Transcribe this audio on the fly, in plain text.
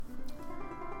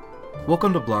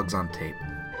Welcome to Blogs on Tape.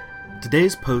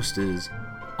 Today's post is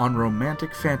on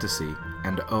romantic fantasy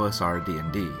and OSR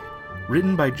D&D,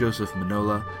 written by Joseph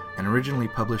Manola and originally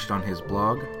published on his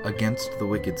blog Against the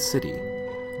Wicked City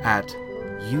at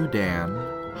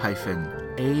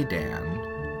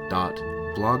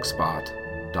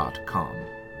udan-adan.blogspot.com.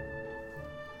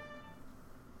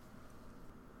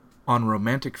 On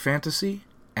romantic fantasy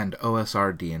and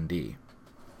OSR D&D.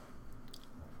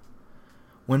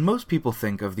 When most people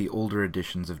think of the older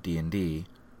editions of D&D,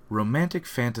 romantic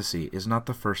fantasy is not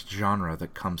the first genre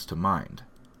that comes to mind.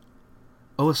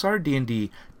 OSR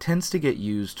D&D tends to get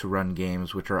used to run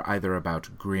games which are either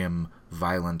about grim,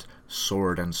 violent,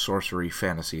 sword and sorcery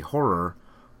fantasy horror,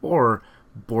 or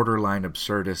borderline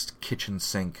absurdist kitchen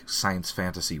sink science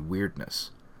fantasy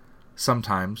weirdness.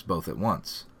 Sometimes both at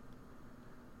once.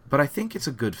 But I think it's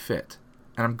a good fit,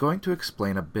 and I'm going to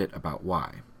explain a bit about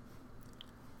why.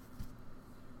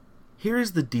 Here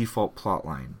is the default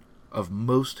plotline of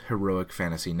most heroic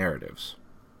fantasy narratives.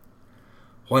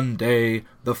 One day,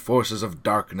 the forces of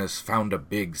darkness found a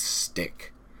big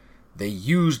stick. They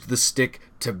used the stick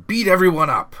to beat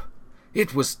everyone up.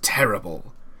 It was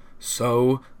terrible.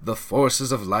 So, the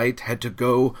forces of light had to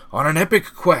go on an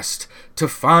epic quest to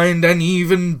find an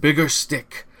even bigger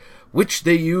stick, which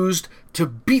they used to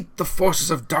beat the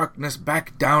forces of darkness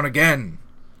back down again.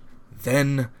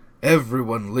 Then,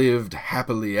 everyone lived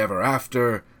happily ever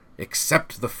after,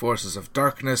 except the forces of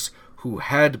darkness who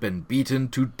had been beaten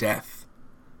to death.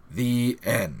 The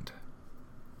end.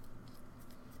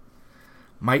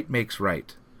 Might makes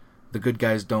right. The good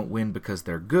guys don't win because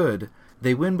they're good,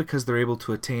 they win because they're able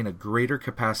to attain a greater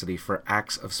capacity for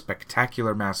acts of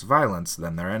spectacular mass violence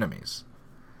than their enemies.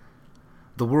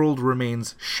 The world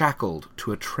remains shackled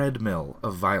to a treadmill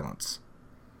of violence.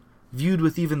 Viewed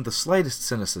with even the slightest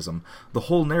cynicism, the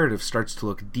whole narrative starts to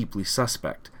look deeply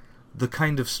suspect, the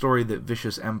kind of story that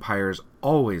vicious empires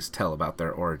always tell about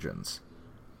their origins.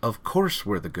 Of course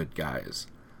we're the good guys.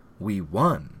 We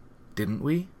won, didn't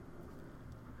we?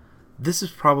 This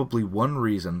is probably one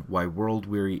reason why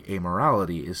world-weary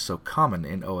amorality is so common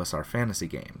in OSR fantasy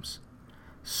games.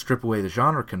 Strip away the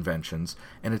genre conventions,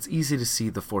 and it's easy to see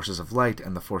the forces of light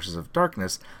and the forces of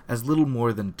darkness as little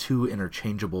more than two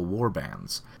interchangeable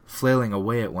warbands, flailing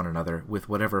away at one another with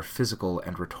whatever physical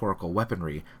and rhetorical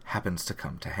weaponry happens to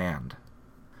come to hand.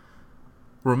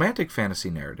 Romantic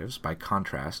fantasy narratives, by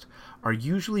contrast, are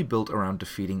usually built around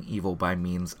defeating evil by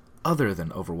means other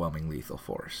than overwhelming lethal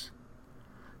force.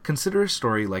 Consider a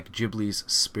story like Ghibli's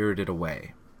Spirited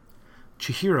Away.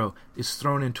 Chihiro is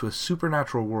thrown into a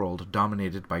supernatural world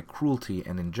dominated by cruelty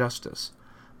and injustice,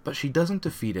 but she doesn't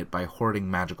defeat it by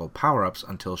hoarding magical power-ups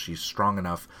until she's strong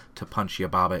enough to punch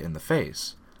Yubaba in the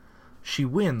face. She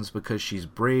wins because she's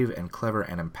brave and clever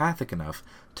and empathic enough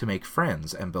to make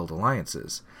friends and build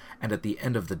alliances, and at the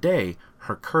end of the day,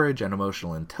 her courage and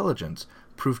emotional intelligence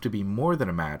prove to be more than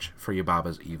a match for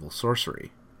Yubaba's evil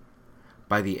sorcery.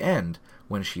 By the end,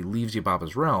 when she leaves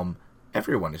Yubaba's realm,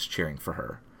 everyone is cheering for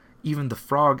her. Even the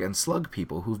frog and slug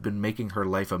people who've been making her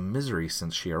life a misery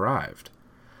since she arrived.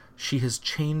 She has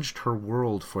changed her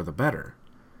world for the better.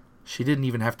 She didn't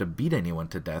even have to beat anyone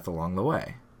to death along the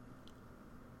way.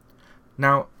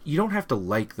 Now, you don't have to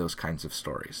like those kinds of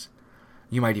stories.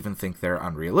 You might even think they're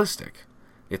unrealistic.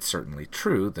 It's certainly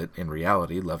true that in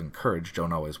reality love and courage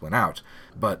don't always win out,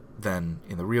 but then,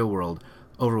 in the real world,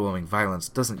 overwhelming violence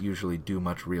doesn't usually do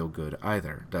much real good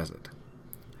either, does it?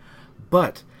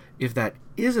 But if that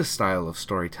is a style of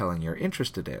storytelling you're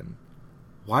interested in,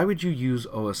 why would you use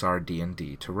OSR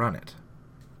D&D to run it?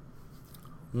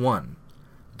 1.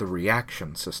 The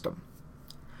reaction system.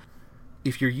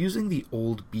 If you're using the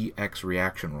old BX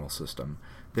reaction roll system,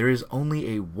 there is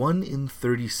only a 1 in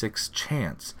 36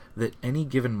 chance that any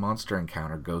given monster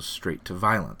encounter goes straight to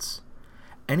violence.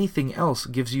 Anything else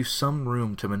gives you some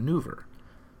room to maneuver,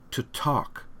 to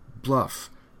talk, bluff,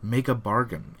 make a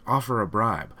bargain, offer a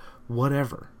bribe,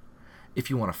 whatever. If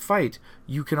you want to fight,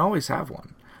 you can always have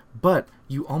one, but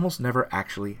you almost never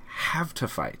actually have to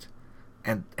fight.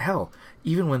 And hell,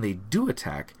 even when they do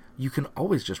attack, you can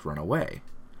always just run away.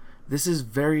 This is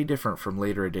very different from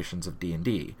later editions of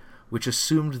D&D, which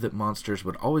assumed that monsters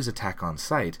would always attack on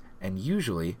sight and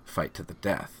usually fight to the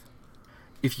death.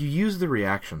 If you use the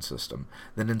reaction system,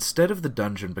 then instead of the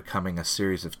dungeon becoming a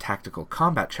series of tactical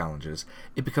combat challenges,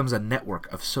 it becomes a network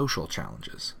of social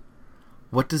challenges.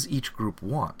 What does each group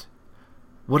want?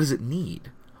 What does it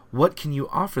need? What can you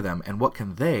offer them, and what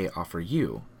can they offer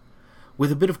you?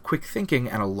 With a bit of quick thinking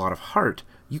and a lot of heart,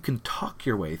 you can talk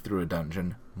your way through a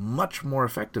dungeon much more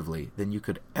effectively than you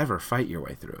could ever fight your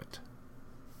way through it.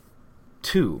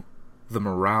 2. The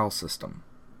morale system.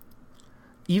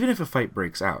 Even if a fight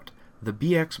breaks out, The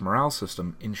BX morale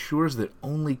system ensures that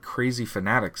only crazy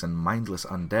fanatics and mindless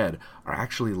undead are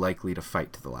actually likely to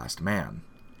fight to the last man.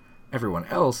 Everyone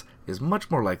else is much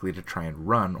more likely to try and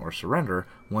run or surrender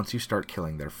once you start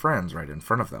killing their friends right in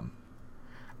front of them.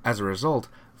 As a result,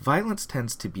 violence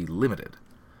tends to be limited.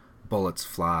 Bullets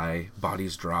fly,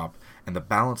 bodies drop, and the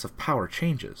balance of power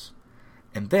changes.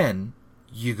 And then,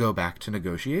 you go back to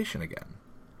negotiation again.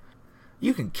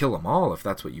 You can kill them all if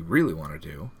that's what you really want to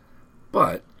do,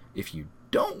 but if you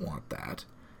don't want that,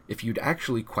 if you'd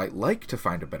actually quite like to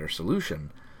find a better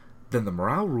solution, then the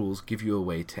morale rules give you a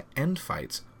way to end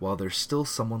fights while there's still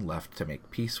someone left to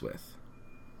make peace with.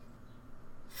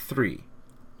 3.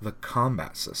 The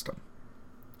combat system.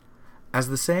 As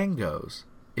the saying goes,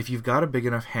 if you've got a big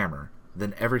enough hammer,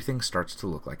 then everything starts to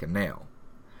look like a nail.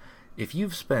 If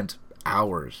you've spent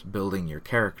hours building your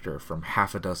character from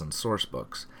half a dozen source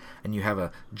books, and you have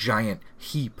a giant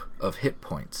heap of hit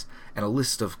points, and a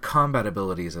list of combat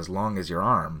abilities as long as your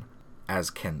arm, as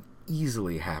can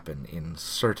easily happen in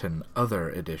certain other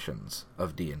editions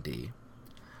of D&D,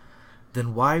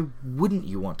 then why wouldn't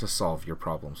you want to solve your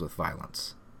problems with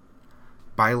violence?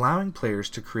 By allowing players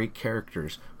to create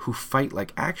characters who fight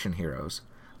like action heroes,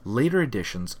 later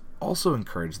editions also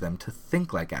encourage them to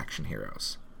think like action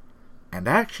heroes. And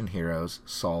action heroes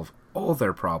solve all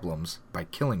their problems by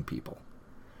killing people.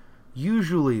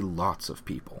 Usually lots of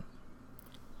people.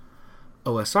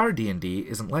 OSR D&D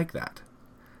isn't like that.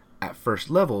 At first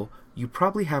level, you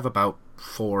probably have about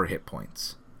 4 hit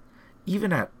points.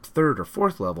 Even at 3rd or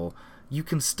 4th level, you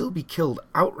can still be killed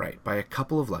outright by a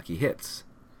couple of lucky hits.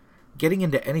 Getting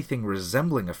into anything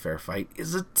resembling a fair fight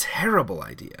is a terrible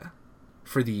idea.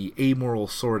 For the amoral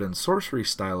sword and sorcery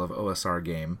style of OSR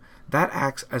game, that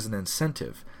acts as an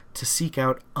incentive to seek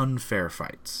out unfair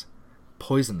fights.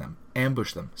 Poison them,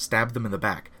 ambush them, stab them in the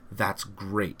back. That's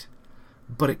great.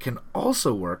 But it can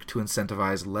also work to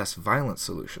incentivize less violent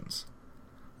solutions.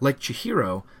 Like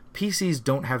Chihiro, PCs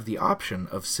don't have the option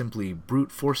of simply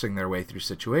brute forcing their way through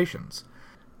situations.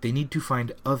 They need to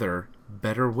find other,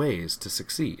 better ways to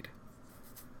succeed.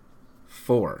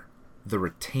 4. The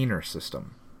retainer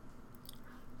system.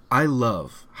 I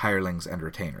love hirelings and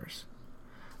retainers.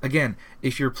 Again,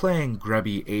 if you're playing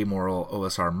grubby, amoral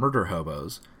OSR murder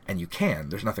hobos, and you can,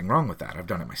 there's nothing wrong with that, I've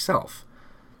done it myself,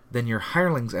 then your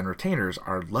hirelings and retainers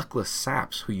are luckless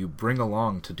saps who you bring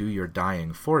along to do your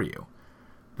dying for you,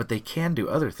 but they can do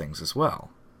other things as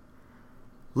well.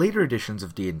 Later editions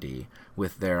of D&D,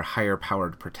 with their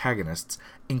higher-powered protagonists,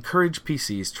 encourage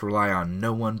PCs to rely on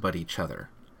no one but each other.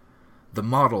 The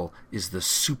model is the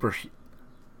super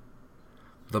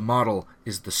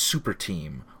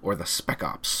team, or the Spec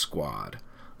Ops squad,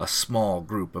 a small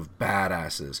group of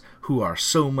badasses who are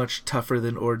so much tougher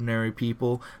than ordinary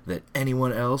people that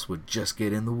anyone else would just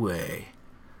get in the way.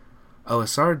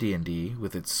 OSR D&D,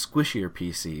 with its squishier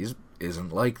PCs,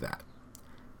 isn't like that.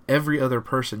 Every other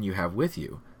person you have with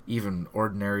you, even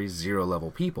ordinary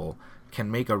zero-level people,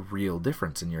 can make a real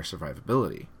difference in your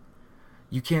survivability.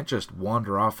 You can't just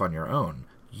wander off on your own.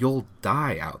 You'll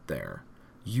die out there.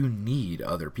 You need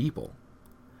other people.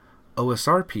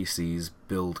 OSR PCs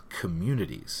build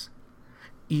communities.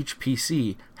 Each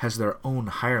PC has their own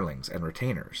hirelings and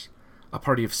retainers. A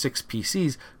party of 6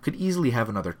 PCs could easily have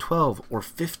another 12 or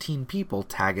 15 people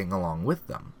tagging along with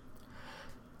them.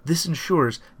 This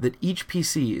ensures that each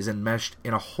PC is enmeshed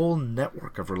in a whole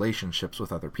network of relationships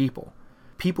with other people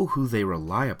who they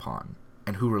rely upon,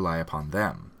 and who rely upon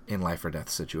them in life or death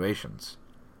situations.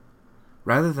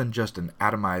 Rather than just an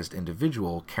atomized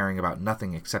individual caring about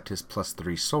nothing except his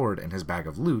 +3 sword and his bag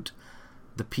of loot,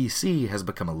 the PC has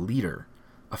become a leader,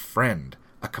 a friend,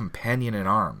 a companion in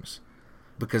arms.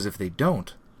 Because if they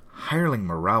don't, hireling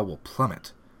morale will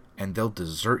plummet, and they'll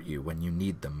desert you when you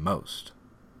need them most.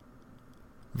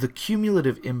 The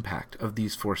cumulative impact of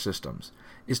these 4 systems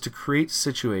is to create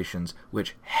situations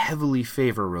which heavily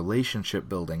favor relationship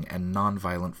building and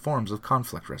non-violent forms of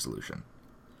conflict resolution.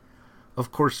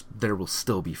 Of course, there will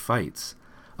still be fights.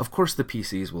 Of course, the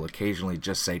PCs will occasionally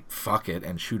just say fuck it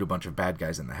and shoot a bunch of bad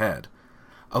guys in the head.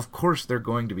 Of course, there are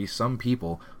going to be some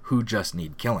people who just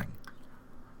need killing.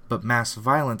 But mass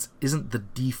violence isn't the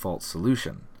default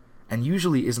solution, and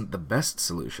usually isn't the best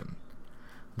solution.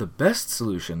 The best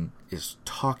solution is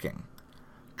talking,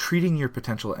 treating your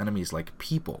potential enemies like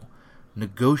people,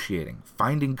 negotiating,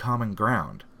 finding common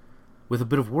ground. With a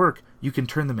bit of work, you can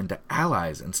turn them into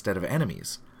allies instead of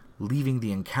enemies, leaving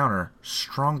the encounter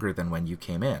stronger than when you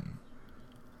came in.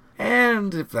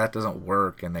 And if that doesn't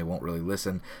work and they won't really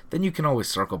listen, then you can always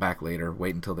circle back later,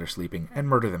 wait until they're sleeping, and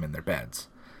murder them in their beds.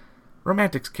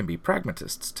 Romantics can be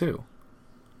pragmatists, too.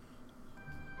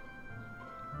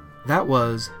 That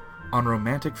was on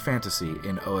romantic fantasy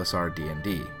in OSR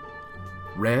D&D.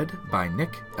 Read by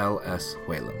Nick L.S.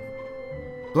 Whalen.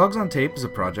 Blogs on Tape is a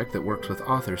project that works with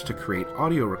authors to create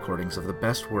audio recordings of the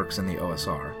best works in the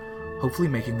OSR, hopefully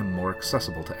making them more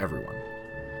accessible to everyone.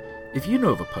 If you know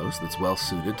of a post that's well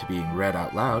suited to being read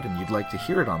out loud and you'd like to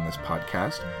hear it on this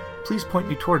podcast, please point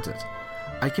me towards it.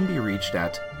 I can be reached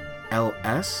at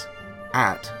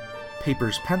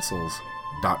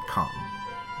ls@paperspencils.com.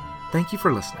 Thank you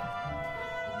for listening.